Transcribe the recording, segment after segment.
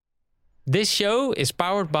This show is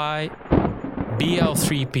powered by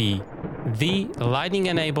BL3P, the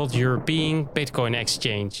Lightning-enabled European Bitcoin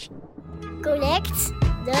exchange. Connect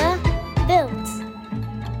the world.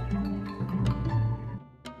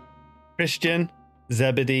 Christian,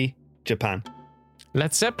 Zebedee, Japan.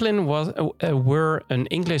 Led Zeppelin were an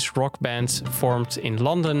English rock band formed in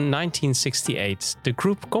London 1968. The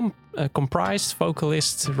group comprised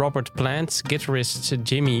vocalist Robert Plant, guitarist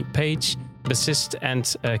Jimmy Page, bassist and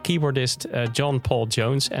keyboardist John Paul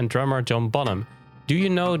Jones, and drummer John Bonham. Do you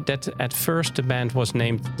know that at first the band was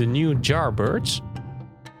named the New Jarbirds?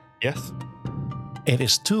 Yes. It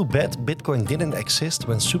is too bad Bitcoin didn't exist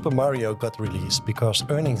when Super Mario got released, because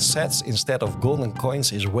earning sats instead of golden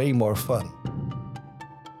coins is way more fun.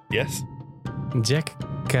 Yes.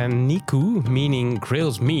 Yakaniku, meaning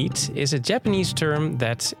grilled meat, is a Japanese term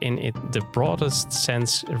that in the broadest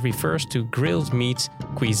sense refers to grilled meat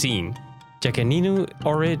cuisine. Yakaninu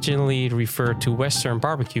originally referred to Western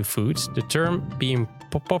barbecue foods, the term being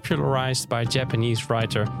popularized by Japanese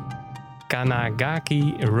writer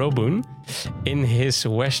Kanagaki Robun in his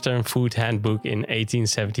Western Food Handbook in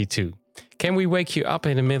 1872. Can we wake you up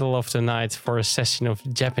in the middle of the night for a session of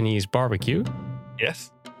Japanese barbecue?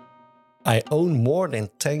 Yes. I own more than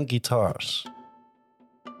 10 guitars.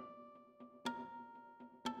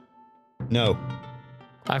 No.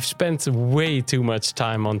 I've spent way too much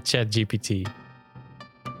time on ChatGPT.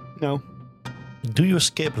 No. Do you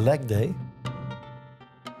skip leg day?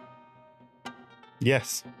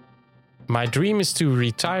 Yes. My dream is to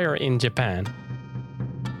retire in Japan.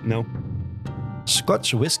 No.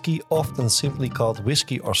 Scotch whiskey, often simply called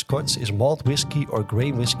whiskey or Scotch, is malt whiskey or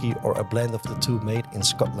grain whiskey or a blend of the two made in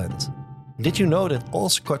Scotland. Did you know that all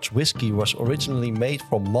Scotch whiskey was originally made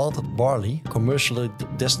from malted barley? Commercial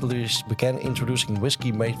distilleries began introducing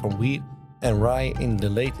whiskey made from wheat and rye in the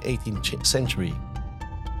late 18th century.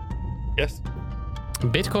 Yes.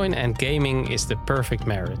 Bitcoin and gaming is the perfect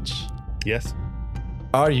marriage. Yes.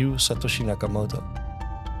 Are you Satoshi Nakamoto?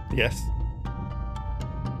 Yes.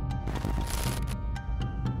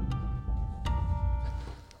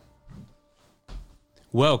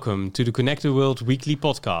 Welcome to the Connect the World weekly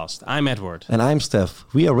podcast. I'm Edward. And I'm Steph.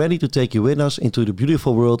 We are ready to take you with us into the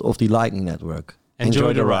beautiful world of the Lightning Network.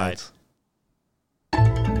 Enjoy the ride.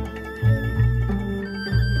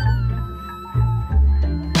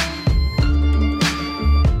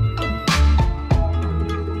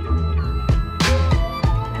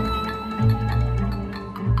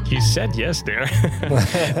 You said yes there.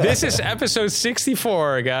 This is episode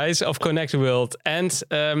 64, guys, of Connect the World. And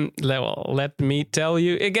let me tell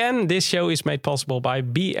you again, this show is made possible by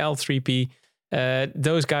BL3P.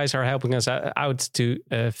 Those guys are helping us out to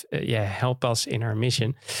help us in our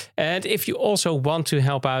mission. And if you also want to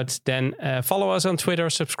help out, then follow us on Twitter,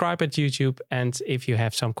 subscribe at YouTube. And if you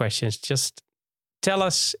have some questions, just tell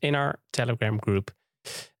us in our Telegram group.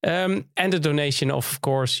 And the donation, of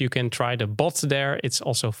course, you can try the bot there. It's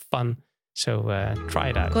also fun. So try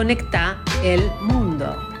it out. Conecta el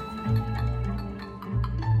mundo.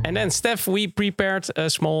 And then, Steph, we prepared a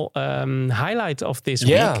small highlight of this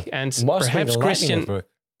week. And perhaps Christian...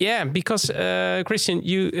 Yeah, because Christian,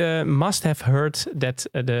 you must have heard that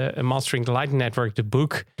the Mastering the Lightning Network, the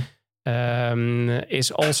book, is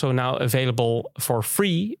also now available for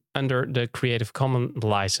free under the Creative Commons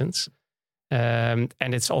license. And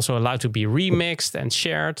it's also allowed to be remixed and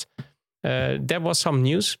shared. That was some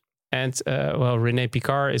news. And, René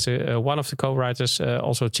Picard is one of the co-writers,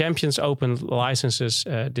 also champions open licenses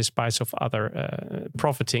despite of other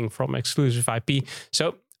profiting from exclusive IP.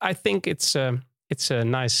 So I think it's a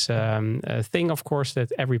nice thing, of course,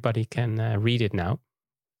 that everybody can read it now.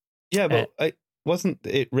 Yeah, but wasn't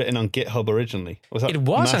it written on GitHub originally? It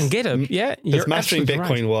was on GitHub, yeah. Because Mastering Bitcoin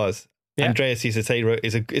right. was. Yeah. Andreas used to say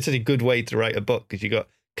it's a good way to write a book because you got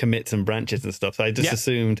commits and branches and stuff. So I just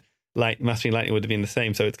assumed Mastering Lightning would have been the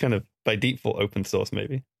same. So it's kind of by default open source,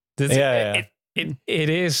 maybe. It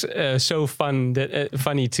is so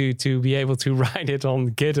funny to be able to write it on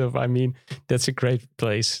GitHub. I mean, that's a great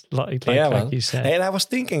place, like you said. And I was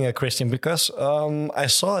thinking, Christian, because I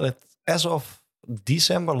saw that as of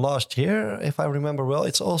December last year, if I remember well,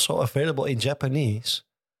 it's also available in Japanese.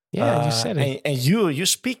 Yeah, you said it. And you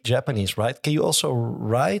speak Japanese, right? Can you also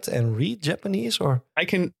write and read Japanese, or? I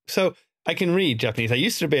can read Japanese. I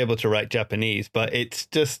used to be able to write Japanese, but it's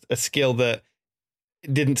just a skill that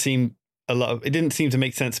didn't seem to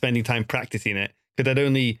make sense spending time practicing it, because I'd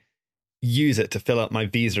only use it to fill out my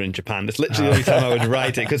visa in Japan. That's literally the only time I would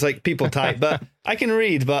write it, because like people type. But I can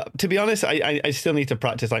read, but to be honest, I still need to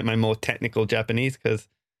practice like my more technical Japanese, because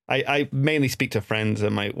I mainly speak to friends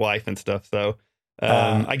and my wife and stuff. So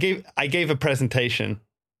I gave a presentation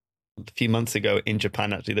a few months ago in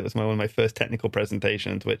Japan. Actually, that was one of my first technical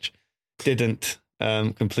presentations, which didn't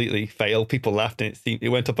completely fail. People laughed, and it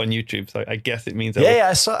went up on YouTube. So I guess it means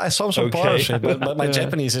I saw some part of it, but my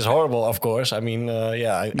Japanese is horrible. Of course, I mean,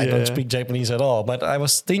 I don't speak Japanese at all. But I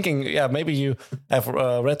was thinking, maybe you have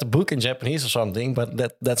read the book in Japanese or something. But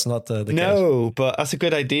that's not the case. No, but that's a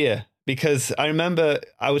good idea, because I remember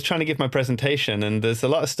I was trying to give my presentation, and there's a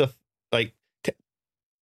lot of stuff like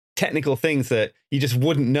technical things that you just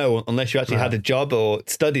wouldn't know unless you actually had a job or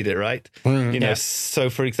studied it, right? You know, so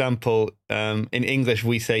for example, in English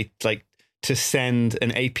we say like to send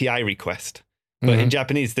an API request, but in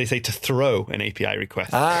Japanese they say to throw an API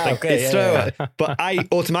request. But I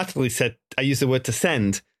automatically said I use the word to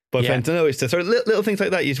send. But friends don't know it's just little things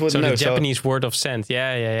like that you just wouldn't know. So the Japanese word of send,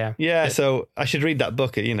 yeah. So I should read that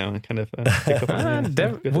book, you know, and kind of pick up on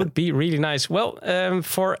that would be really nice. Well,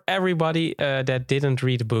 for everybody that didn't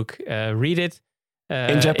read the book, read it.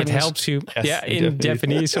 In Japanese, it helps you. Yes, in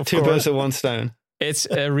Japanese, of Two course. birds with one stone. It's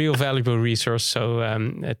a real valuable resource.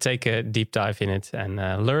 So take a deep dive in it and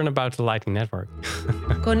learn about the Lightning Network.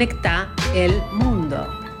 Conecta el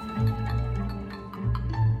mundo.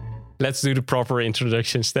 Let's do the proper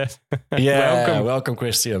introductions then. Welcome,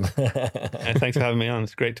 Christian. And thanks for having me on.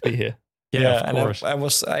 It's great to be here. Yeah, of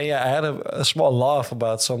course. I had a small laugh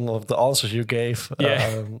about some of the answers you gave.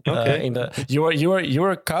 Okay. You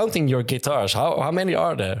were counting your guitars. How many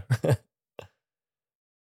are there?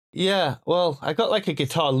 Yeah, well, I got like a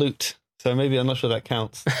guitar lute, so maybe I'm not sure that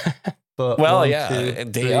counts. But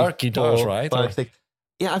they are guitars, 4, right? 5, 6.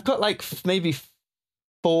 Yeah, I've got like maybe 4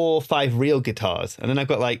 or 5 real guitars, and then I've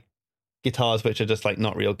got like guitars which are just like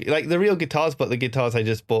not real, like the real guitars, but the guitars I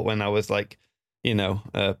just bought when I was like, you know,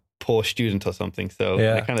 a poor student or something. So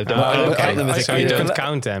I kind of don't count them as a you don't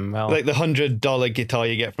count them. Well, like the $100 guitar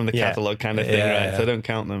you get from the catalog kind of thing, right? So I don't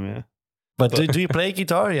count them. Yeah. But do you play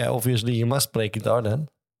guitar? Yeah, obviously you must play guitar then.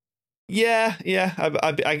 Yeah.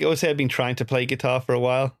 I always say I've been trying to play guitar for a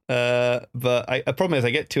while, but the problem is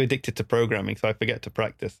I get too addicted to programming, so I forget to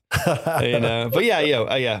practice. You know, but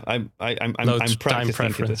I'm practicing. Time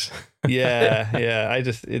preference. I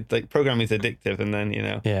just like programming is addictive, and then you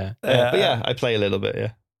know, but I play a little bit.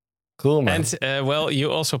 Yeah, cool, man. And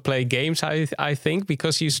you also play games, I think,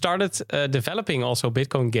 because you started developing also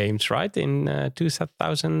Bitcoin games, right, in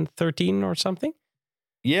 2013 or something.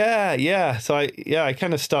 Yeah. So I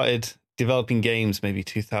kind of started developing games maybe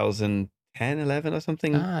 2010, 11 or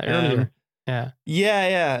something. Earlier.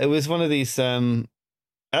 Yeah. It was one of these. I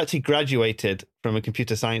actually graduated from a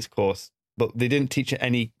computer science course, but they didn't teach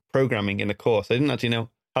any programming in the course. I didn't actually know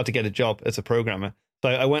how to get a job as a programmer. So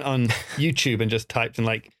I went on YouTube and just typed in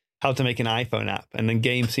like how to make an iPhone app, and then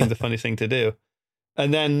games seemed the funniest thing to do.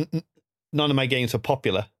 And then none of my games were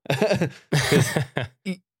popular.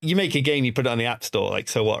 You make a game, you put it on the App Store, like,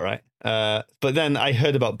 so what, right? But then I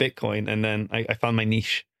heard about Bitcoin, and then I found my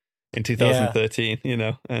niche in 2013, you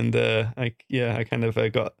know, and I kind of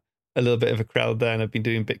got a little bit of a crowd there, and I've been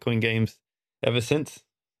doing Bitcoin games ever since.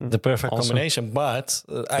 The perfect combination, but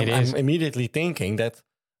I'm immediately thinking that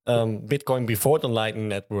Bitcoin before the Lightning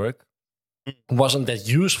Network wasn't that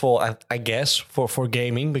useful, I guess, for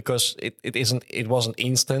gaming, because it wasn't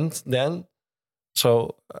instant then.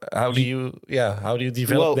 So how do you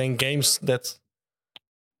develop then games that?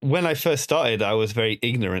 When I first started, I was very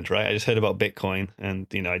ignorant, right? I just heard about Bitcoin, and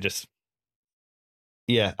you know, I guess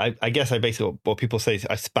I basically, what people say is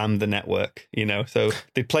I spammed the network, you know. So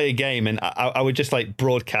they'd play a game, and I would just like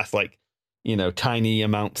broadcast like, you know, tiny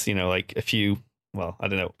amounts, you know, like a few, well, I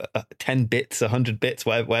don't know, 10 bits, 100 bits,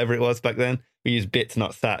 whatever it was back then. We used bits,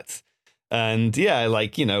 not sats. And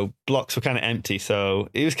like, you know, blocks were kind of empty. So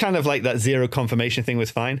it was kind of like that zero confirmation thing was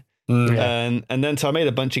fine. And then so I made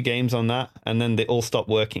a bunch of games on that, and then they all stopped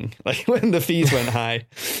working, like when the fees went high,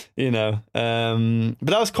 you know. But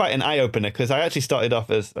that was quite an eye opener, because I actually started off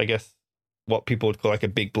as, I guess, what people would call like a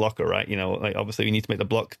big blocker, right? You know, like obviously we need to make the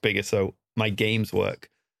blocks bigger so my games work.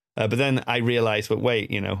 But then I realized, but wait,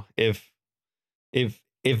 you know, if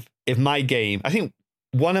my game, I think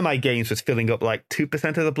one of my games was filling up like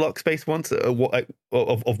 2% of the block space once of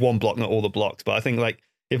one block, not all the blocks. But I think like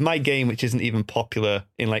if my game, which isn't even popular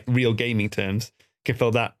in like real gaming terms, can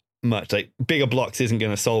fill that much, like bigger blocks isn't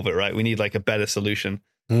going to solve it, right? We need like a better solution.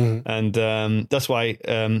 And that's why,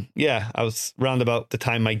 I was round about the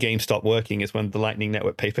time my game stopped working is when the Lightning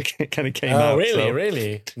Network paper kind of came out.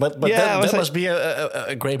 Really? But that must be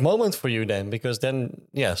a great moment for you then, because then,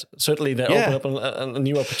 yes, certainly that opened up a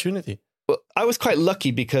new opportunity. Well, I was quite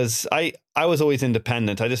lucky because I was always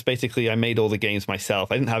independent. I made all the games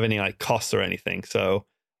myself. I didn't have any like costs or anything. So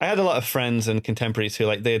I had a lot of friends and contemporaries who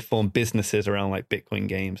like they had formed businesses around like Bitcoin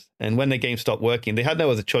games, and when their game stopped working, they had no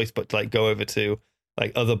other choice but to like go over to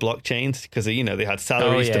like other blockchains because they had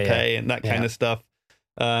salaries to pay and that kind of stuff.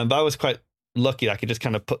 But I was quite lucky that I could just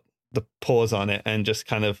kind of put the pause on it and just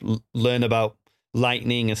kind of learn about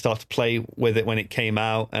Lightning and start to play with it when it came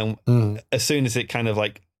out. And as soon as it kind of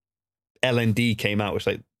like LND came out, which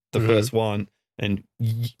like the first one, and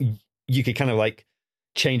you could kind of like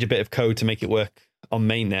change a bit of code to make it work on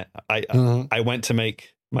mainnet. I went to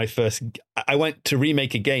make I went to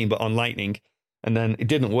remake a game, but on Lightning, and then it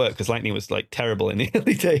didn't work because Lightning was like terrible in the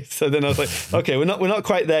early days. So then I was like, okay, we're not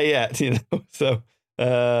quite there yet, So,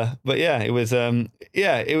 but yeah, it was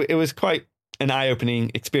it was quite an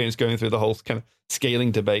eye-opening experience going through the whole kind of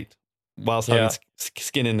scaling debate whilst having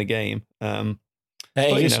skin in the game.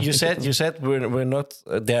 Hey, you said we're not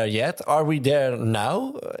there yet. Are we there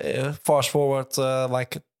now? Fast forward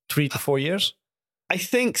like 3 to 4 years. I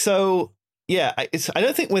think so. Yeah, I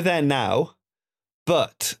don't think we're there now,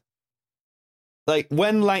 but like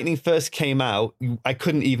when Lightning first came out, I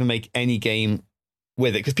couldn't even make any game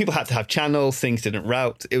with it because people had to have channels, things didn't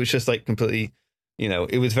route. It was just like completely,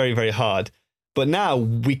 it was very, very hard. But now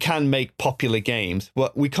we can make popular games.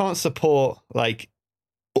 Well, we can't support like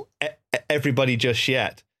everybody just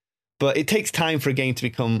yet, but it takes time for a game to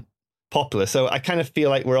become popular. So I kind of feel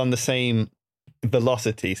like we're on the same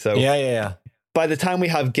velocity. So yeah. By the time we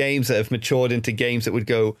have games that have matured into games that would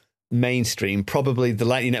go mainstream, probably the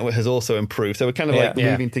Lightning Network has also improved. So we're kind of like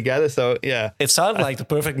moving together. So yeah, it sounded like the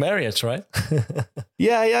perfect marriage, right?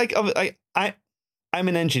 Yeah. I'm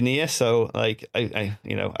an engineer, so like I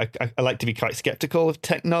like to be quite skeptical of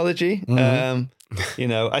technology.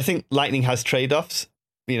 I think Lightning has trade-offs,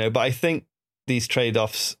 but I think these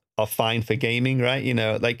trade-offs are fine for gaming, right?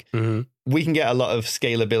 We can get a lot of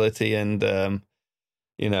scalability and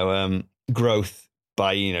growth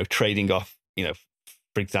by trading off,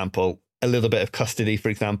 for example, a little bit of custody, for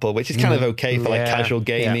example, which is kind of okay for like casual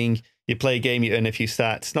gaming. Yeah. You play a game, you earn a few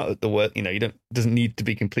stats. It's not the work, doesn't need to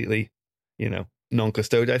be completely,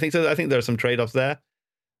 non-custodial. I think there are some trade-offs there.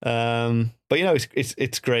 But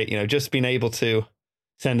it's great, just being able to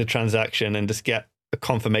send a transaction and just get a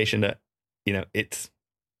confirmation that,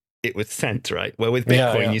 it was sent, right? Where with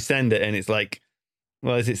Bitcoin, you send it and it's like,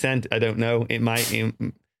 well, is it sent? I don't know. It might,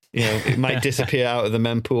 it might disappear out of the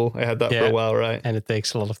mempool. I had that for a while, right? And it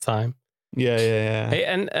takes a lot of time. Yeah. Hey,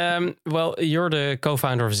 and well, you're the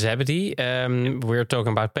co-founder of Zebedee. We're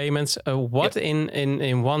talking about payments. What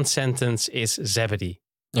in one sentence is Zebedee?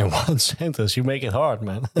 In one sentence, you make it hard,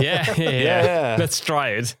 man. Yeah. Let's try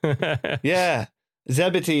it. Yeah,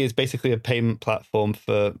 Zebedee is basically a payment platform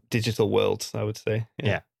for digital worlds, I would say.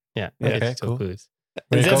 Yeah. Okay, cool. Good.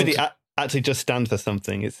 And Zebedee actually just stands for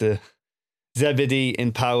something. It's a Zebedee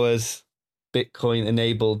empowers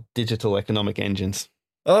Bitcoin-enabled digital economic engines.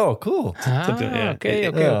 Oh, cool.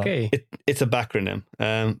 Okay. It's a backronym.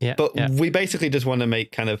 But we basically just want to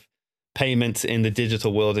make kind of payments in the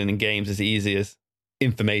digital world and in games as easy as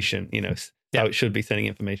information, how it should be sending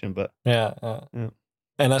information. But yeah.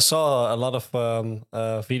 And I saw a lot of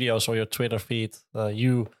videos on your Twitter feed,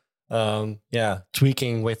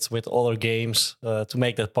 tweaking with other games to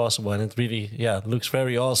make that possible. And it really, looks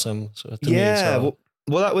very awesome to me. So.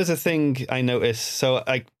 Well, that was a thing I noticed. So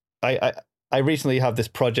I recently have this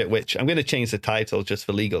project, which I'm going to change the title just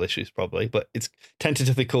for legal issues probably, but it's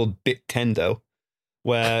tentatively called Bittendo,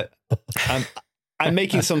 where I'm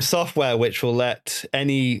making some software which will let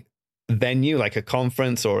any venue, like a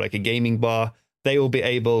conference or like a gaming bar, they will be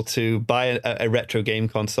able to buy a retro game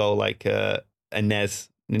console like a NES,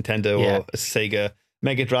 Nintendo, or a Sega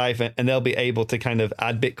Mega Drive, and they'll be able to kind of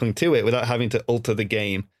add Bitcoin to it without having to alter the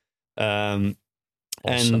game. Awesome.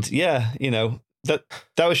 And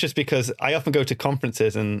that was just because I often go to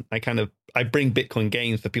conferences and I bring Bitcoin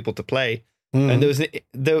games for people to play. And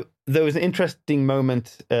there was an interesting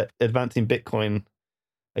moment at Advancing Bitcoin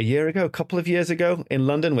a couple of years ago in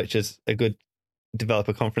London, which is a good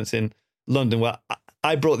developer conference in London, where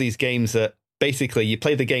I brought these games that basically you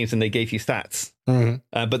play the games and they gave you stats,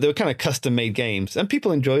 but they were kind of custom made games and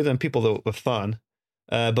people enjoyed them. People that were fun.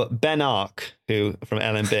 But Ben Ark, who from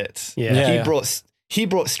LM Bits, he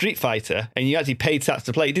brought Street Fighter, and you actually paid sats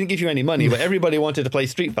to play. It didn't give you any money, but everybody wanted to play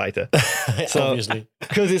Street Fighter. So, obviously.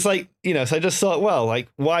 Because it's like, so I just thought, well, like,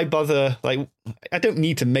 why bother? Like, I don't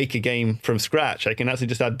need to make a game from scratch. I can actually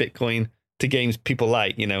just add Bitcoin to games people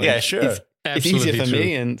like, Yeah, sure. It's easier for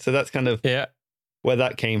me. And so that's kind of where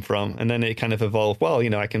that came from. And then it kind of evolved, well,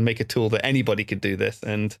 I can make a tool that anybody could do this.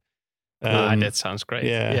 And that sounds great.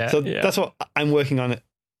 That's what I'm working on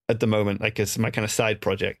at the moment, like as my kind of side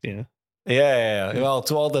project, Yeah. Well,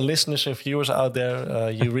 to all the listeners and viewers out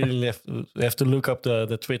there, you really have to look up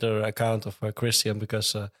the Twitter account of Christian,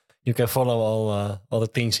 because you can follow all the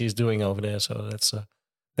things he's doing over there. So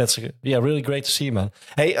that's really great to see, man.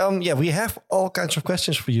 Hey, we have all kinds of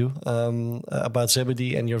questions for you about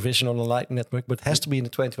Zebedee and your vision on the Lightning Network, but it has to be in the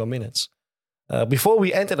 21 minutes. Before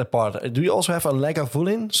we enter the part, do you also have a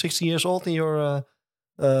Lagavulin, 16 years old, in your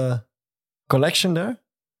collection there?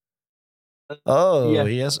 Oh,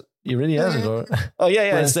 yeah. He really has it, or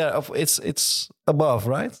it's there. It's above,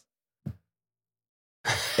 right?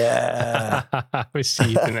 Yeah, we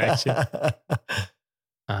see it in action.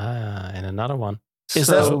 And another one.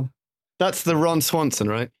 That's the Ron Swanson,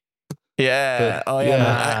 right? Yeah.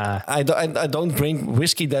 I don't drink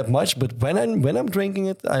whiskey that much, but when I'm drinking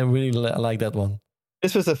it, I really like that one.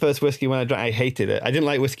 This was the first whiskey when I drank. I hated it. I didn't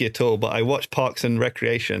like whiskey at all, but I watched Parks and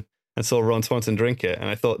Recreation and saw Ron Swanson drink it, and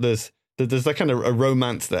I thought there's that kind of a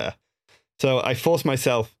romance there. So I forced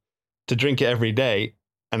myself to drink it every day,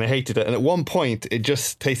 and I hated it. And at one point, it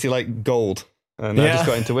just tasted like gold, and I just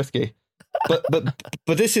got into whiskey. But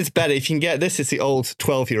this is better. If you can get this, it's the old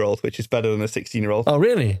 12-year-old, which is better than the 16-year-old. Oh,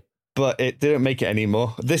 really? But it didn't make it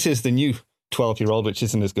anymore. This is the new 12-year-old, which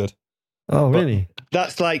isn't as good. Oh, really? But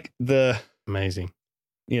that's like amazing.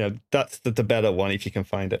 That's the better one if you can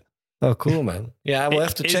find it. Oh, cool, man. Yeah, I will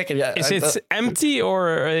have to check it. Yeah, is it empty,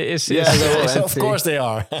 or is empty. Of course they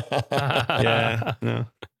are. Yeah, no.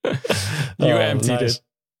 You emptied nice.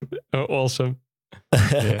 it. Oh, awesome.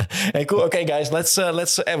 Yeah. Hey, cool. Okay, guys, let's we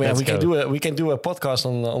can do a podcast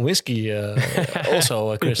on whiskey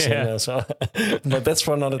also, Christian. Yeah. But that's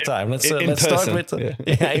for another time. Let's start with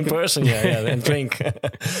in person, and drink.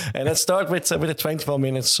 And let's start with the 24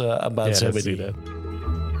 minutes about Zebedee.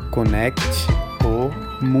 Conecte o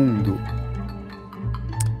mundo.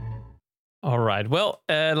 All right. Well,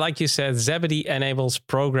 like you said, Zebedee enables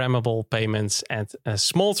programmable payments and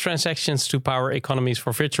small transactions to power economies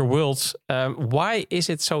for virtual worlds. Why is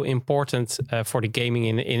it so important for the gaming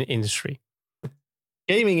industry?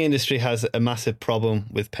 Gaming industry has a massive problem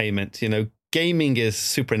with payments. Gaming is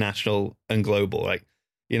supranational and global. Like,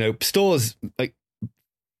 stores, like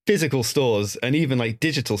physical stores, and even like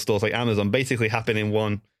digital stores like Amazon basically happen in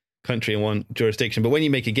one country in one jurisdiction. But when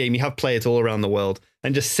you make a game, you have players all around the world,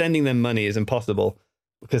 and just sending them money is impossible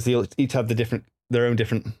because they each have their own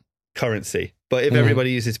different currency. But if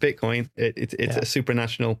everybody uses Bitcoin, it's a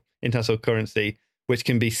supranational international currency which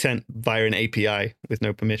can be sent via an API with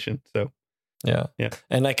no permission. So yeah.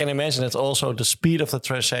 And I can imagine that also the speed of the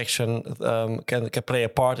transaction can play a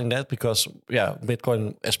part in that, because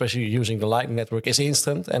Bitcoin, especially using the Lightning Network, is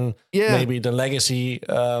instant, and maybe the legacy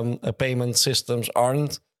payment systems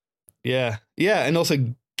aren't. Yeah, and also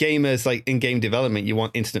gamers, like in game development, you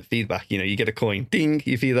want instant feedback. You get a coin, ding,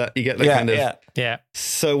 you feel that, you get that kind of. Yeah.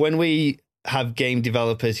 So when we have game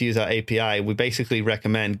developers use our API, we basically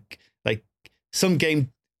recommend, like, some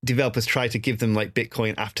game developers try to give them like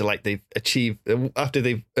Bitcoin after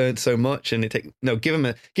they've earned so much, and give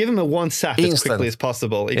them a one sat as quickly as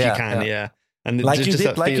possible if you can. Yeah. And like you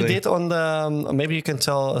did on the, maybe you can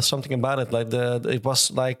tell something about it. Like it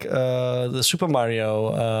was like the Super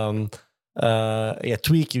Mario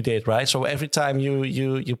tweak you did, right? So every time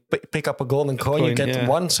you pick up a golden coin, you get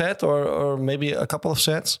one set or maybe a couple of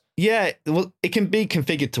sets. Yeah, well, it can be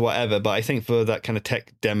configured to whatever, but I think for that kind of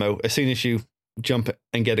tech demo, as soon as you jump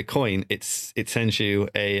and get a coin, it sends you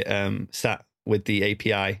a sat with the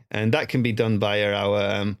API, and that can be done via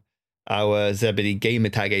our Zebedee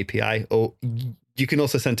gamertag API, or you can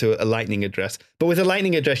also send to a Lightning address. But with a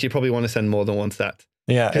Lightning address, you probably want to send more than one sat.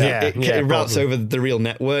 It routes over the real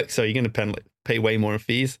network, so you're going to pay way more in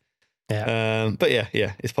fees. But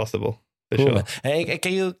it's possible. For sure. Hey,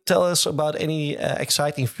 can you tell us about any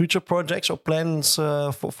exciting future projects or plans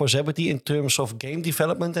for Zebedee in terms of game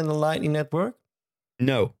development in the Lightning Network?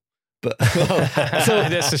 No. But so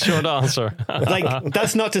that's a short answer. Like,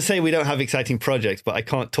 that's not to say we don't have exciting projects, but I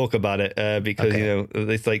can't talk about it because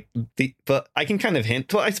it's like but I can kind of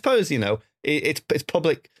hint. Well, I suppose it's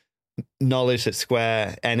public knowledge that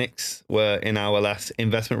Square Enix were in our last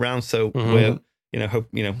investment round, so we're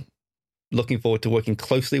looking forward to working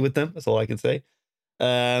closely with them. That's all I can say.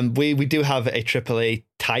 We do have a AAA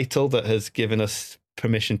title that has given us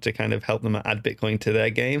permission to kind of help them add Bitcoin to their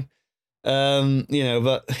game.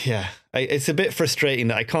 But it's a bit frustrating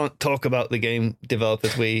that I can't talk about the game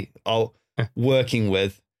developers we are working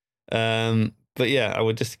with. But I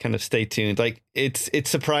would just kind of stay tuned. Like, it's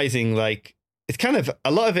surprising. Like, it's kind of,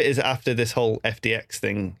 a lot of it is after this whole FTX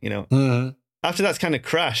thing, after that's kind of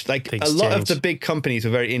crashed. Like, things a lot change. Of the big companies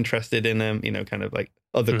were very interested in kind of like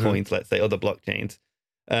other coins, let's say other blockchains.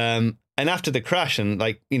 And after the crash, and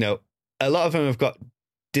like, a lot of them have got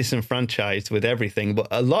disenfranchised with everything, but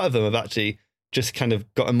a lot of them have actually just kind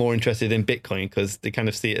of gotten more interested in Bitcoin because they kind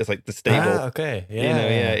of see it as like the stable. Okay. Yeah. You know,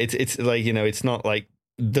 it's like, you know, it's not like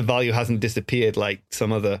the value hasn't disappeared like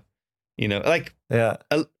some other, you know, like,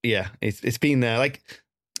 it's been there. Like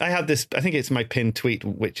I have this, I think it's my pinned tweet,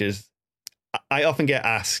 which is, I often get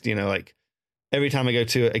asked, you know, like every time I go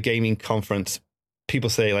to a gaming conference, people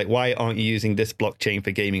say like, why aren't you using this blockchain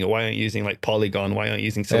for gaming? Or why aren't you using like Polygon? Why aren't you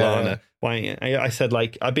using Solana? I said,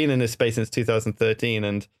 like, I've been in this space since 2013,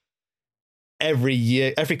 and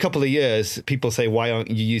every couple of years, people say, why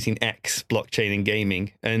aren't you using X blockchain in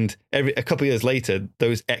gaming? And a couple of years later,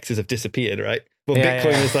 those X's have disappeared, right? But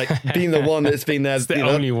Bitcoin has like been the one that's been there. It's the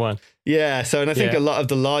only one. Yeah. So, and I think a lot of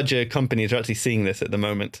the larger companies are actually seeing this at the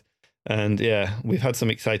moment. And yeah, we've had some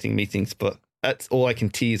exciting meetings, but that's all I can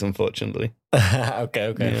tease, unfortunately.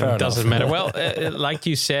 Okay. Yeah, doesn't matter. Well, like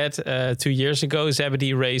you said, 2 years ago,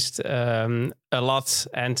 Zebedee raised a lot,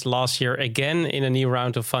 and last year again in a new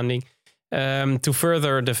round of funding to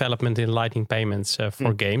further development in Lightning payments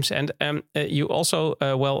for games. And you also,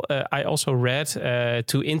 I also read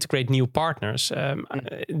to integrate new partners.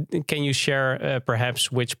 Can you share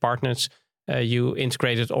perhaps which partners you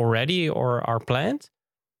integrated already or are planned?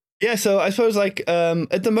 Yeah, so I suppose like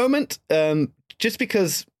at the moment, just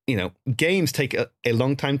because, you know, games take a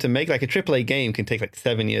long time to make, like a AAA game can take like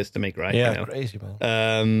 7 years to make, right? Yeah, you know? crazy,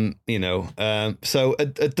 man. So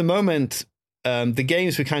at the moment, the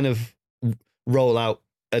games we kind of roll out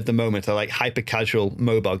at the moment are like hyper casual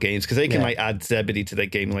mobile games because they can like add Zebedee to their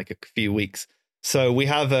game in like a few weeks. So we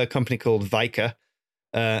have a company called Vika,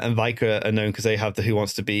 and Vika are known because they have the Who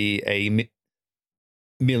Wants to Be a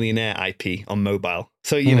Millionaire IP on mobile.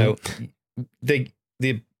 So, you know, they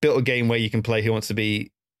built a game where you can play Who Wants to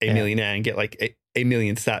Be a Millionaire and get like a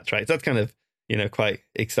million stats, right? So that's kind of, you know, quite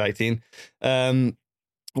exciting.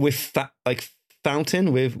 With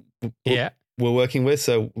Fountain, we're working with,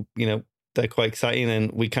 so, you know, they're quite exciting, and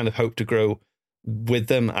we kind of hope to grow with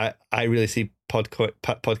them. I really see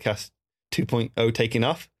podcast 2.0 taking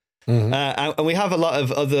off. And we have a lot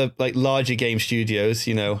of other like larger game studios,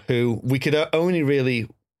 you know, who we could only really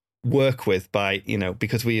work with by, you know,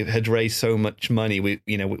 because we had raised so much money. We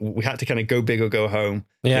had to kind of go big or go home.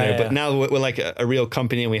 But now we're like a real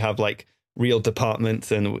company, and we have like real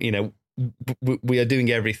departments, and, you know, we are doing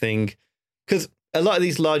everything, because a lot of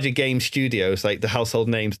these larger game studios, like the household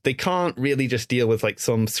names, they can't really just deal with like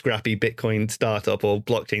some scrappy Bitcoin startup or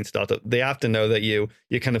blockchain startup. They have to know that you're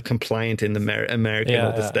kind of compliant in the American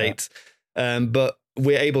or the States. But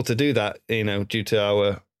we're able to do that, you know, due to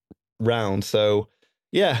our round. So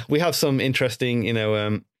yeah, we have some interesting,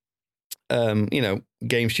 game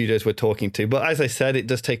studios we're talking to. But as I said, it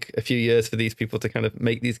does take a few years for these people to kind of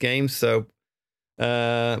make these games. So,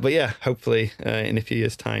 but yeah, hopefully in a few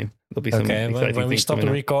years' time, there'll be some exciting things. When we stop the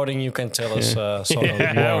recording, you can tell us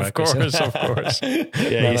something more. Of course.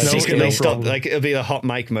 Yeah, secretly stop. Like, it'll be a hot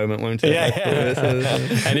mic moment, won't it?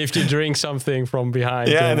 And if you drink something from behind,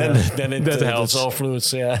 then it helps. It's all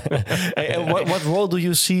fluids. Yeah. And what role do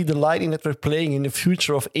you see the Lightning Network playing in the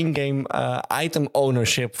future of in-game item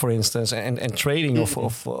ownership, for instance, and trading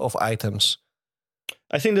of items?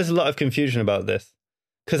 I think there's a lot of confusion about this,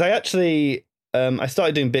 because I actually. I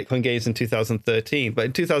started doing Bitcoin games in 2013, but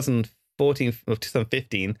in 2014 or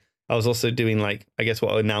 2015, I was also doing like, I guess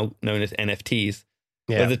what are now known as NFTs.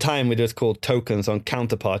 Yeah. At the time, it was called tokens on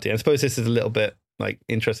Counterparty. I suppose this is a little bit like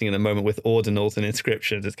interesting in the moment with ordinals and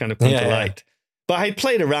inscriptions. It's kind of come to light. But I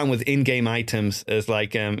played around with in-game items as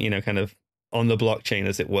like, kind of on the blockchain,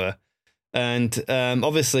 as it were. And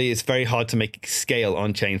obviously, it's very hard to make scale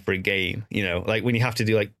on chain for a game. You know, like when you have to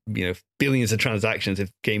do like, billions of transactions,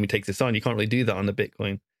 if gaming takes this on, you can't really do that on the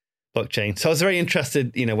Bitcoin blockchain. So I was very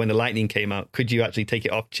interested, when the Lightning came out, could you actually take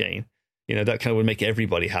it off chain? That kind of would make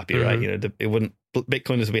everybody happy, right? It wouldn't,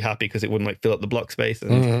 Bitcoiners would be happy because it wouldn't like fill up the block space,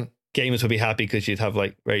 and gamers would be happy because you'd have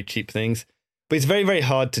like very cheap things. But it's very, very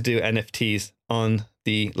hard to do NFTs on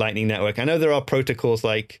the Lightning Network. I know there are protocols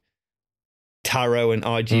like Taro and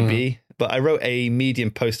RGB, but I wrote a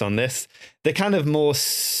Medium post on this. They're kind of more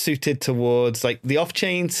suited towards like the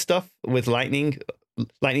off-chain stuff with Lightning.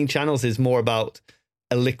 Lightning channels is more about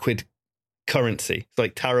a liquid currency. So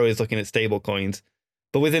like Taro is looking at stable coins,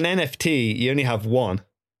 but with an NFT, you only have one.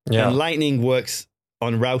 Yeah. And Lightning works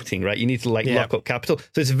on routing, right? You need to lock up capital.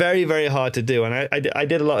 So it's very, very hard to do. And I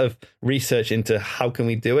did a lot of research into how can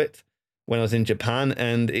we do it when I was in Japan.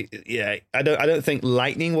 And I don't think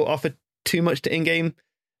Lightning will offer too much to in-game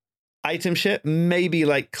item ship. Maybe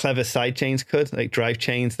like clever side chains could, like drive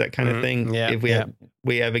chains, that kind of thing, if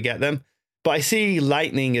we ever get them. But I see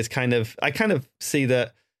Lightning as I kind of see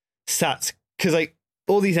that sats, because like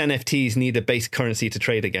all these NFTs need a base currency to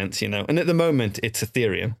trade against, and at the moment it's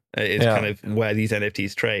Ethereum. It's kind of where these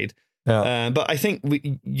NFTs trade. But I think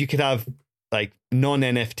you could have like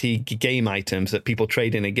non-NFT game items that people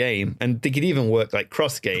trade in a game, and they could even work like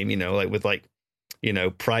cross-game, like with like,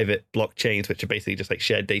 private blockchains, which are basically just like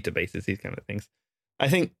shared databases, these kind of things. I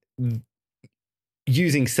think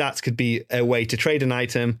using sats could be a way to trade an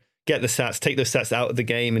item, get the sats, take those sats out of the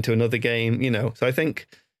game into another game, So I think,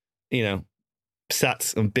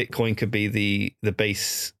 sats and Bitcoin could be the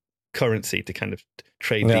base currency to kind of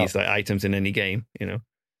trade these like items in any game, So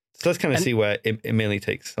let's kind of see where it mainly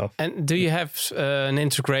takes off. And do you have an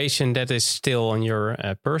integration that is still on your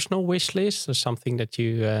personal wish list, or something that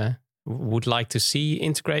you would like to see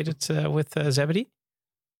integrated with Zebedee?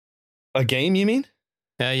 A game, you mean?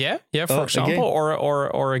 Yeah. For example,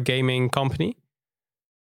 or a gaming company.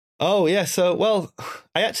 Oh yeah. So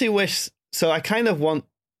I actually wish. So I kind of want,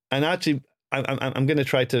 and actually, I'm going to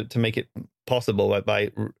try to make it possible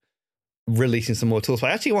by releasing some more tools.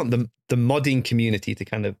 But I actually want the modding community to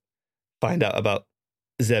kind of find out about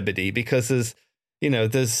Zebedee, because there's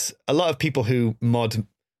a lot of people who mod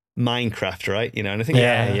Minecraft, right? And I think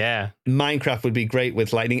Minecraft would be great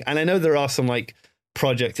with Lightning. And I know there are some like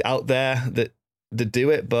projects out there that do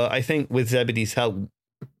it, but I think with Zebedee's help,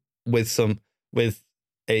 with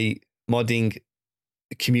a modding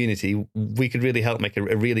community, we could really help make a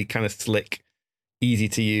really kind of slick, easy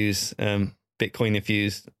to use, Bitcoin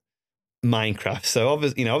infused Minecraft. So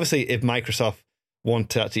obviously if Microsoft want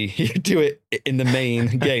to actually do it in the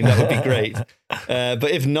main game, that would be great.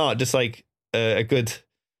 But if not, just like a good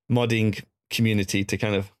modding community to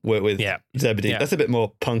kind of work with Zebedee. Yeah. That's a bit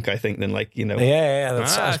more punk, I think, than like, that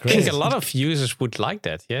sounds great. I think a lot of users would like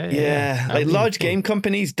that. Yeah. Like large game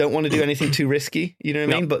companies don't want to do anything too risky, you know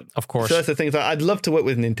what I mean? But of course. So that's the thing. I'd love to work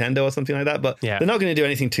with Nintendo or something like that, but they're not going to do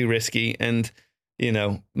anything too risky. And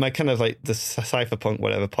my kind of like the cypherpunk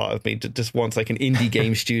whatever part of me just wants like an indie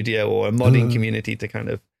game studio or a modding community to kind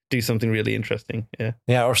of do something really interesting.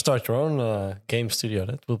 Yeah, or start your own game studio.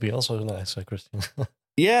 That would be also nice, Christian.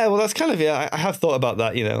 Yeah, well, that's kind of I have thought about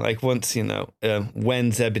that. Like once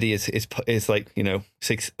when Zebedee is like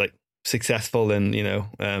successful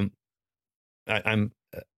and I'm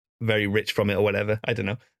very rich from it or whatever. I don't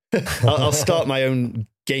know. I'll start my own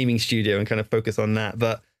gaming studio and kind of focus on that.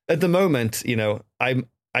 But at the moment,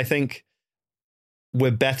 I think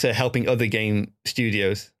we're better helping other game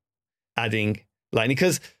studios adding Lightning,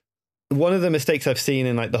 because one of the mistakes I've seen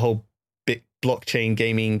in like the whole blockchain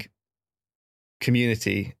gaming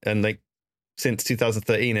community and like since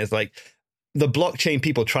 2013 is like the blockchain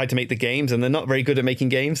people tried to make the games and they're not very good at making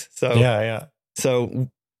games. So So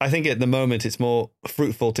I think at the moment it's more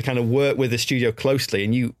fruitful to kind of work with the studio closely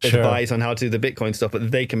and you advise on how to do the Bitcoin stuff, but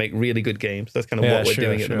they can make really good games. That's kind of what we're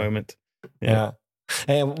doing at the moment. Yeah.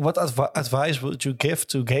 And what advice would you give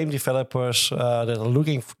to game developers that are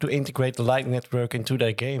looking to integrate the Lightning Network into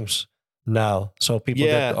their games now? So people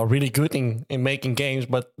that are really good in making games,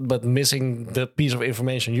 but missing the piece of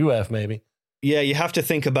information you have, maybe. Yeah, you have to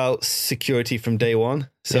think about security from day one.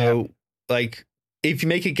 So like if you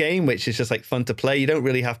make a game which is just like fun to play, you don't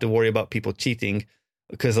really have to worry about people cheating,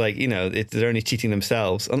 because like, they're only cheating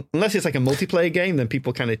themselves. Unless it's like a multiplayer game, then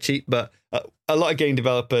people kind of cheat. But a lot of game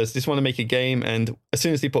developers just want to make a game, and as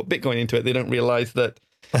soon as they put Bitcoin into it, they don't realize that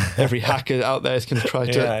every hacker out there is going to try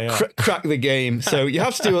to crack the game. So you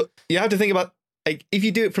have to think about, like, if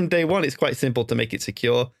you do it from day one, it's quite simple to make it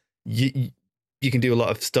secure. You can do a lot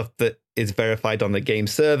of stuff that is verified on the game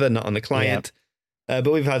server, not on the client.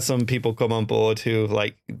 But we've had some people come on board who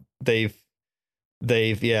like they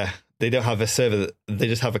don't have a server, they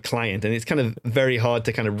just have a client, and it's kind of very hard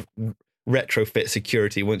to kind of retrofit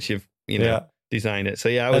security once you've design it. So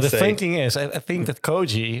I would say the thinking is, I think that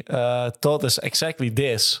Koji taught us exactly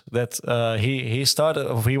this, that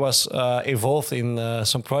he was involved in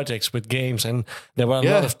some projects with games, and there were a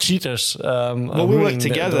lot of cheaters. Well, we worked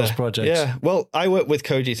together. Those projects. Yeah. Well, I worked with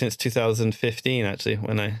Koji since 2015, actually,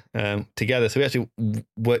 when I together. So we actually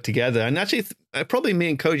worked together, and actually, probably me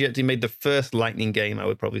and Koji actually made the first Lightning game, I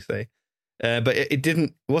would probably say, but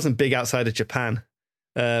it wasn't big outside of Japan.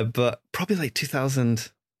 But probably like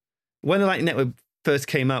 2000. When the Lightning Network first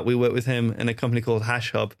came out, we worked with him in a company called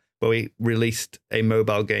Hash Hub, where we released a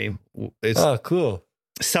mobile game. Cool.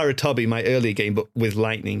 Saratobi, my earlier game, but with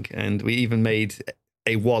Lightning. And we even made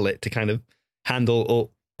a wallet to kind of handle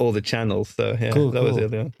all the channels. So that was the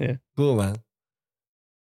other one. Yeah. Cool, man.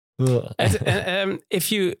 Cool.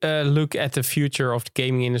 If you look at the future of the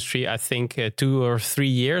gaming industry, I think 2 or 3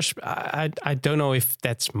 years, I don't know if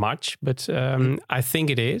that's much, but I think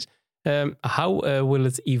it is. How will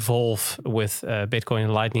it evolve with Bitcoin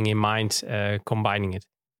and Lightning in mind, combining it?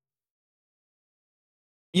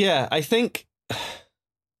 Yeah, I think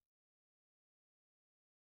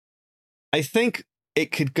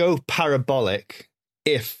it could go parabolic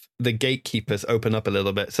if the gatekeepers open up a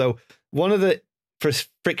little bit. So one of the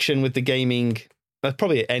friction with the gaming,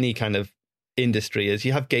 probably any kind of industry, is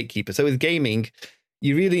you have gatekeepers. So with gaming,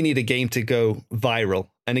 you really need a game to go viral,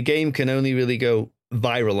 and a game can only really go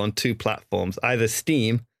viral on two platforms, either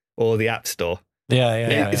Steam or the App Store.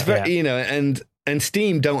 It's very, and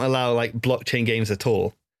Steam don't allow like blockchain games at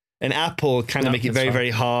all, and Apple kind of make it very,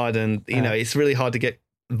 very hard, and it's really hard to get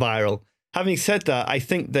viral. Having said that, I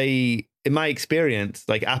think in my experience,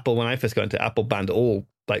 like Apple, when I first got into Apple, banned all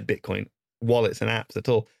like Bitcoin wallets and apps at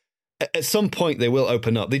all. At some point, they will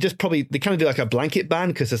open up. They kind of do like a blanket ban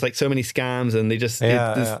because there's like so many scams, and they just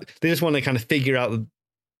want to kind of figure out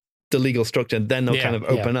the legal structure, and then they'll kind of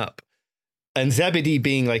open up. And Zebedee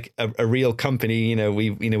being like a real company,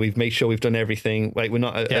 we've made sure we've done everything. Like we're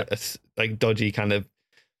not a like dodgy kind of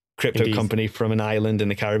crypto company from an island in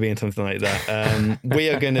the Caribbean, something like that. We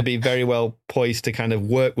are going to be very well poised to kind of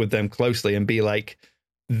work with them closely and be like,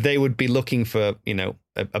 they would be looking for,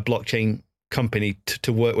 a blockchain company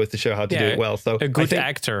to work with to show how to do it well. So a good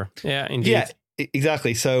actor. Yeah, indeed. Yeah,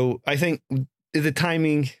 exactly. So I think the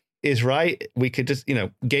timing is right. We could just,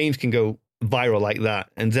 games can go viral like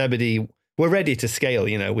that. And Zebedee, we're ready to scale.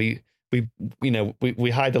 We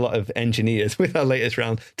hired a lot of engineers with our latest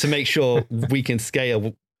round to make sure we can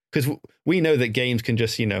scale, because we know that games can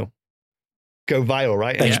just, go viral,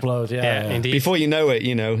 right? Explode, indeed. Before you know it,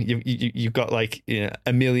 you've got like 1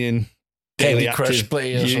 million daily active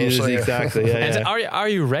players. users. Also, exactly. And are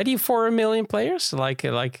you ready for 1 million players? Like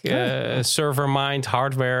server mined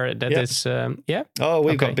hardware that is Oh,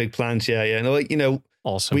 we've got big plans. And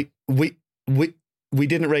awesome. We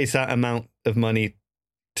didn't raise that amount of money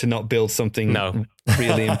to not build something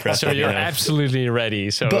really impressive. So you're absolutely ready.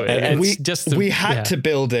 So we had to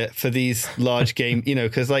build it for these large game,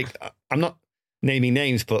 because like I'm not naming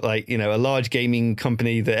names, but like, a large gaming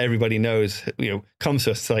company that everybody knows, comes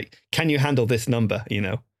to us like, can you handle this number?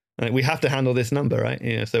 Like, we have to handle this number,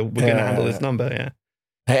 right? So we're going to handle this number. Yeah.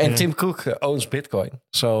 And Tim Cook owns Bitcoin,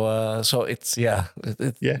 so it's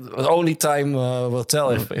only time will tell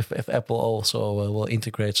if Apple also will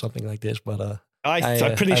integrate something like this. But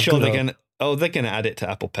I'm pretty sure they're gonna add it to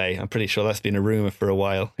Apple Pay. I'm pretty sure that's been a rumor for a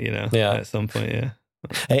while. At some point, yeah.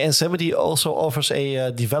 Hey, and Zebedee also offers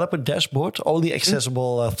a developer dashboard, only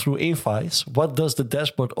accessible through invites. What does the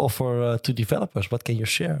dashboard offer to developers? What can you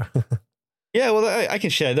share? Yeah, well, I can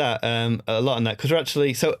share that a lot on that, because we're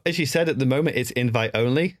actually, so as you said, at the moment it's invite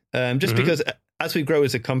only, because as we grow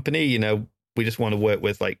as a company, we just want to work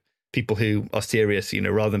with like people who are serious,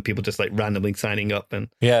 rather than people just like randomly signing up and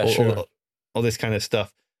all this kind of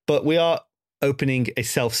stuff. But we are opening a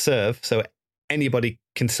self-serve, so anybody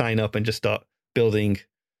can sign up and just start building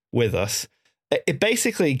with us. It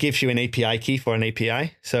basically gives you an API key for an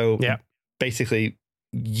API. So basically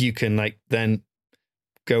you can like then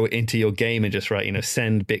go into your game and just write,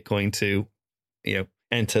 send Bitcoin to,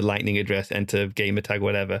 enter Lightning address, enter gamer tag,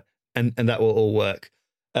 whatever. And that will all work.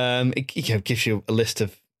 It gives you a list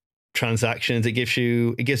of transactions. It gives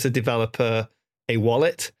the developer a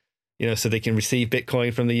wallet, so they can receive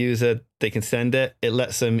Bitcoin from the user. They can send it. It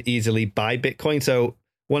lets them easily buy Bitcoin. So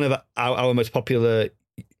one of our most popular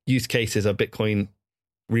use cases are Bitcoin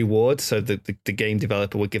rewards. So the game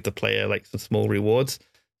developer will give the player like some small rewards.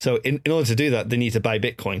 So in order to do that, they need to buy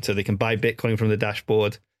Bitcoin. So they can buy Bitcoin from the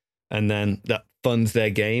dashboard, and then that funds their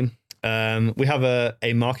game. We have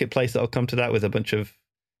a marketplace that will come to that with a bunch of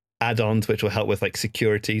add-ons, which will help with like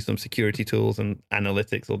security, some security tools and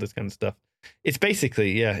analytics, all this kind of stuff. It's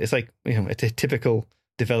basically, it's like, it's a typical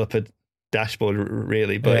developer dashboard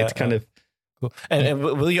really, but it's kind of cool. And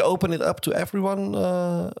will you open it up to everyone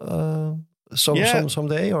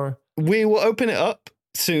someday, or? We will open it up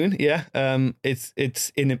soon. Yeah.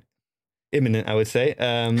 It's imminent, I would say.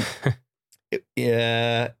 I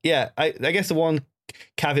guess the one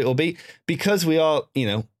caveat will be, because we are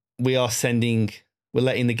we're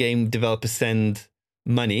letting the game developer send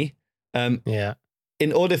money.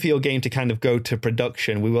 In order for your game to kind of go to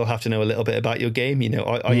production, we will have to know a little bit about your game.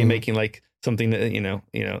 Are you making like something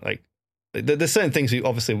that, like there's certain things we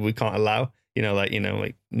can't allow,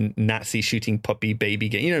 like Nazi shooting puppy baby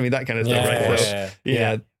game, you know what I mean? That kind of stuff, right?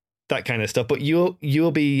 So, that kind of stuff. But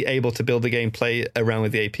you'll be able to build the game, play around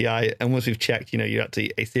with the API. And once we've checked, you're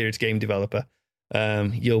actually a serious game developer,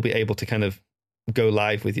 you'll be able to kind of go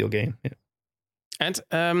live with your game. Yeah. And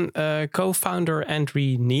co-founder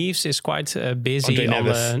Andre Neves is quite busy on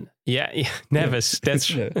the... Neves. That's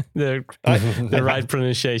the right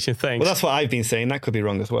pronunciation. Thanks. Well, that's what I've been saying. That could be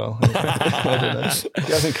wrong as well. I don't know.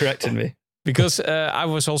 He hasn't corrected me. Because I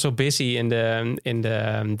was also busy in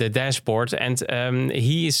the dashboard, and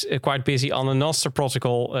he is quite busy on the Nostr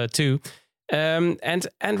protocol too. And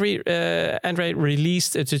Andre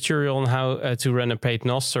released a tutorial on how to run a paid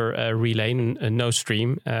Nostr relay, no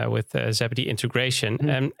stream with Zebedee integration.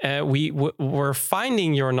 And we were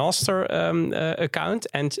finding your Nostr account,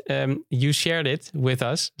 and you shared it with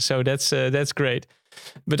us. So that's great.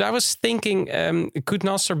 But I was thinking, could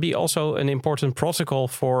Nostr be also an important protocol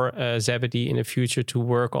for Zebedee in the future to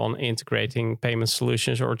work on integrating payment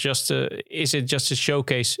solutions, or is it just a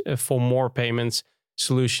showcase for more payments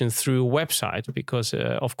solution through a website because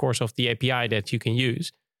of course of the API that you can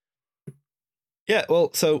use? Yeah,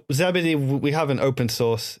 well, so Zebedee, we have an open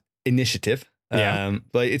source initiative,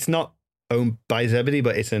 but it's not owned by Zebedee,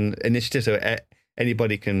 but it's an initiative, so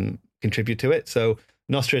anybody can contribute to it. So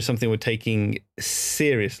Nostr is something we're taking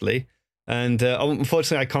seriously, and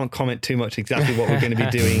unfortunately I can't comment too much exactly what we're going to be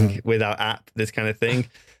doing with our app, this kind of thing.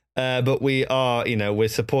 But we are, we're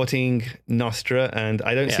supporting Nostr, and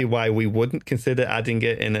I don't see why we wouldn't consider adding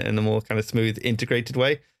it in a more kind of smooth, integrated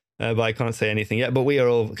way. But I can't say anything yet. But we are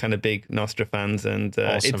all kind of big Nostr fans, and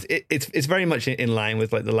awesome. it's very much in line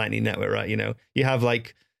with like the Lightning Network, right? You have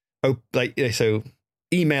so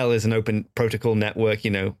email is an open protocol network.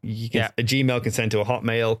 A Gmail can send to a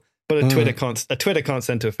Hotmail, but a Twitter can't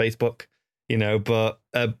send to a Facebook. But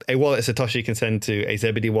a wallet Satoshi can send to a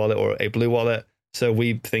Zebedee wallet or a Blue wallet. So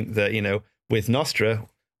we think that, with Nostr,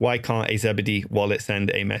 why can't a Zebedee wallet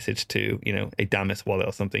send a message to, a Damus wallet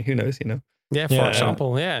or something? Who knows, Yeah, for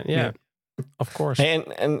example. Yeah. Of course.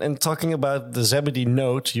 And talking about the Zebedee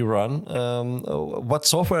node you run, what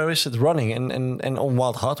software is it running and on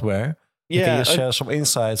what hardware? Can you share some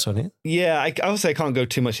insights on it? Yeah, I would say I can't go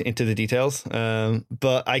too much into the details,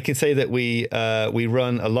 but I can say that we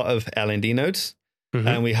run a lot of LND nodes. Mm-hmm.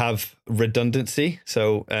 And we have redundancy.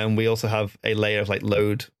 So we also have a layer of like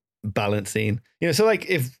load balancing. So like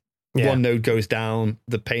if one node goes down,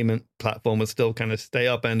 the payment platform will still kind of stay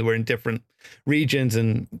up, and we're in different regions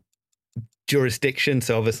and jurisdictions.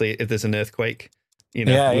 So obviously if there's an earthquake, we'll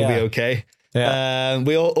be okay. Yeah.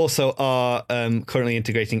 We also are currently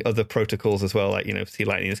integrating other protocols as well, like, C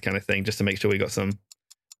Lightning, this kind of thing, just to make sure we got some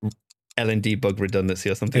LND bug redundancy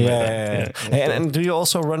or something like that. Yeah. And do you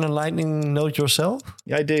also run a Lightning node yourself?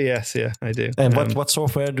 Yeah, I do. Yes, I do. And what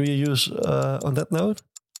software do you use on that node?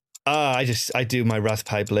 I do my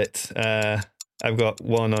Raspberry Blitz. I've got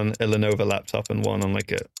one on a Lenovo laptop and one on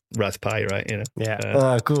like a Raspberry, right?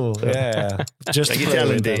 Yeah. Cool. So, just like it's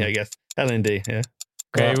LND, I guess. LND. Yeah.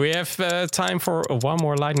 Okay, we have time for one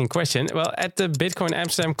more lightning question. Well, at the Bitcoin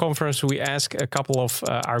Amsterdam conference, we asked a couple of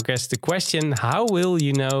our guests the question, how will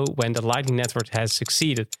you know when the Lightning Network has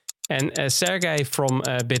succeeded? And Sergey from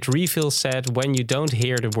Bitrefill said, when you don't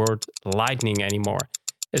hear the word Lightning anymore.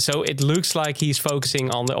 So it looks like he's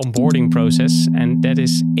focusing on the onboarding process. And that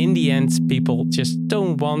is, in the end, people just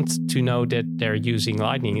don't want to know that they're using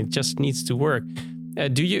Lightning. It just needs to work.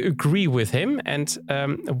 Do you agree with him? And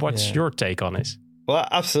what's your take on this? Well,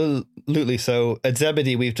 absolutely. So at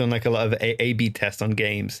Zebedee, we've done like a lot of A/B tests on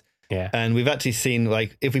games. Yeah. And we've actually seen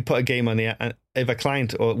like if we put a game on if a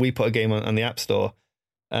client or we put a game on the App Store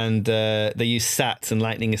and they use Sats and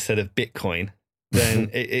Lightning instead of Bitcoin, then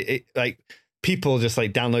it like people just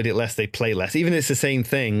like download it less, they play less. Even if it's the same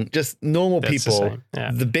thing, just normal people.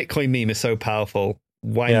 The Bitcoin meme is so powerful.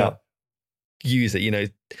 Why not use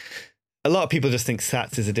it? A lot of people just think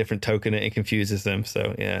Sats is a different token and it confuses them.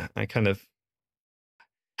 So yeah, I kind of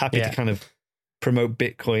happy to kind of promote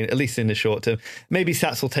Bitcoin, at least in the short term. Maybe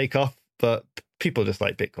Sats will take off, but people just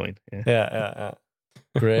like Bitcoin. Yeah.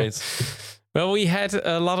 Great. Well, we had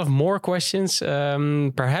a lot of more questions.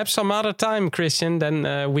 Perhaps some other time, Christian,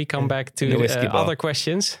 then we come back to other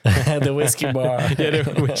questions. The whiskey bar. The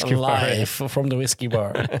whiskey Live from the whiskey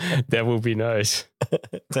bar. That would be nice.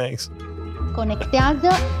 Thanks. Conectado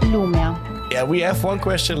Lumea. Yeah, we have one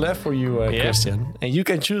question left for you, Christian. And you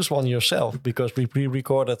can choose one yourself because we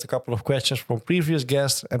pre-recorded a couple of questions from previous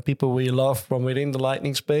guests and people we love from within the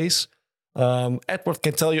Lightning space. Edward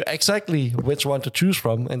can tell you exactly which one to choose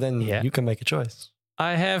from, and then you can make a choice.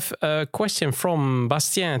 I have a question from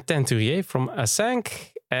Bastien Teinturier from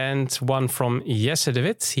A5 and one from Jesse de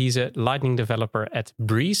Wit. He's a Lightning developer at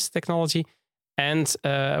Breeze Technology. And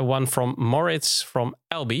one from Moritz from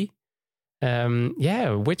LB.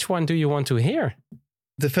 Which one do you want to hear?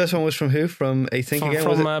 The first one was from who? From A5 again?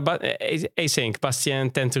 From A5, Bastien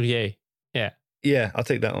Teinturier. Yeah. Yeah, I'll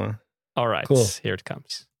take that one. All right, cool. Here it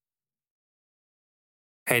comes.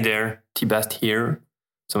 Hey there, T-Bast here.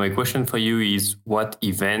 So my question for you is, what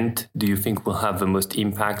event do you think will have the most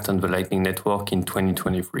impact on the Lightning Network in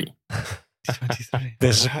 2023?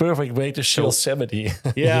 This is a perfect way to show Zebedee.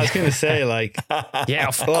 Yeah, I was going to say, like... yeah,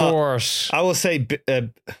 of course. I will say,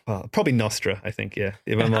 probably Nostra, I think, yeah,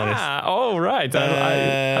 if I'm honest. Oh, right.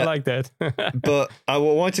 I like that. But I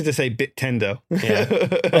wanted to say Bitendo. Yeah.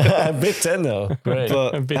 Bitendo, great.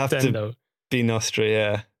 But Bitendo. have to be Nostra,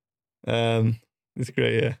 yeah. It's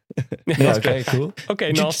great, yeah. Yeah, okay, cool.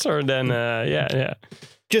 Okay, Nostra, then, yeah.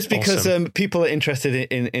 Just because Awesome. people are interested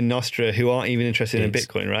in Nostra who aren't even interested in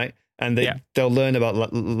Bitcoin, right? And they'll learn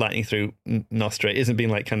about Lightning through Nostra. It isn't being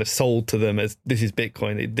like kind of sold to them as this is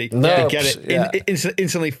Bitcoin. They get it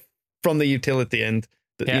instantly from the utility end.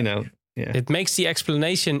 You know, it makes the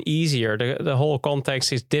explanation easier. The whole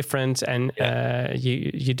context is different, and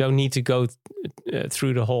you don't need to go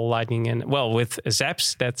through the whole Lightning. And well, with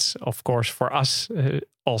Zaps, that's of course for us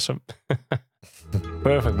awesome.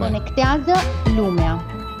 Perfect, man. Conectează lumea.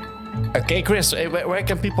 Okay, Chris, where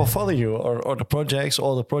can people follow you or the projects,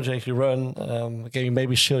 all the projects you run? Can you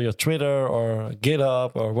maybe share your Twitter or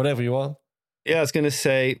GitHub or whatever you want? Yeah, I was going to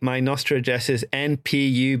say my Nostra address is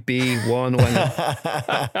NPUB1.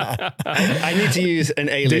 I need to use an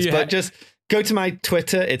alias, but just go to my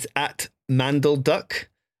Twitter. It's at MandelDuck,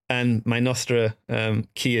 and my Nostra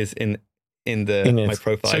key is in my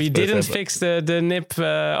profile. So you didn't fix the NIP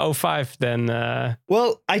 05 then?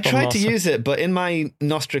 Well, I tried to use it, but in my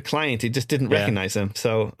Nostra client, it just didn't recognize them.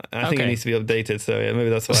 So I think it needs to be updated. So yeah, maybe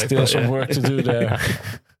that's why. Still some work to do there.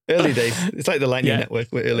 Early days. It's like the Lightning Network.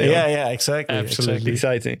 We're early on. Yeah, exactly. Absolutely.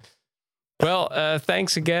 Exciting. Well,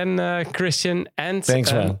 thanks again, Christian. And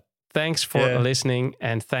thanks, man. Thanks for listening,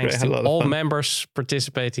 and thanks to all members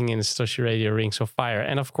participating in the Satoshi Radio Rings of Fire.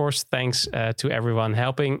 And of course, thanks to everyone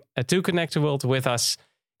helping to connect the world with us.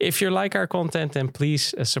 If you like our content, then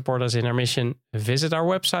please support us in our mission. Visit our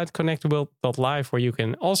website, connecttheworld.live, where you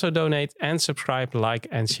can also donate and subscribe, like,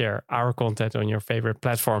 and share our content on your favorite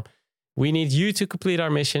platform. We need you to complete our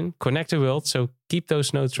mission, connect the world, so keep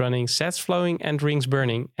those nodes running, sats flowing, and rings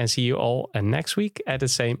burning, and see you all next week at the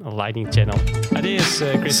same Lightning channel. Adios,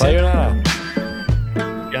 Christian. Sayonara.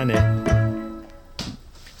 Gane.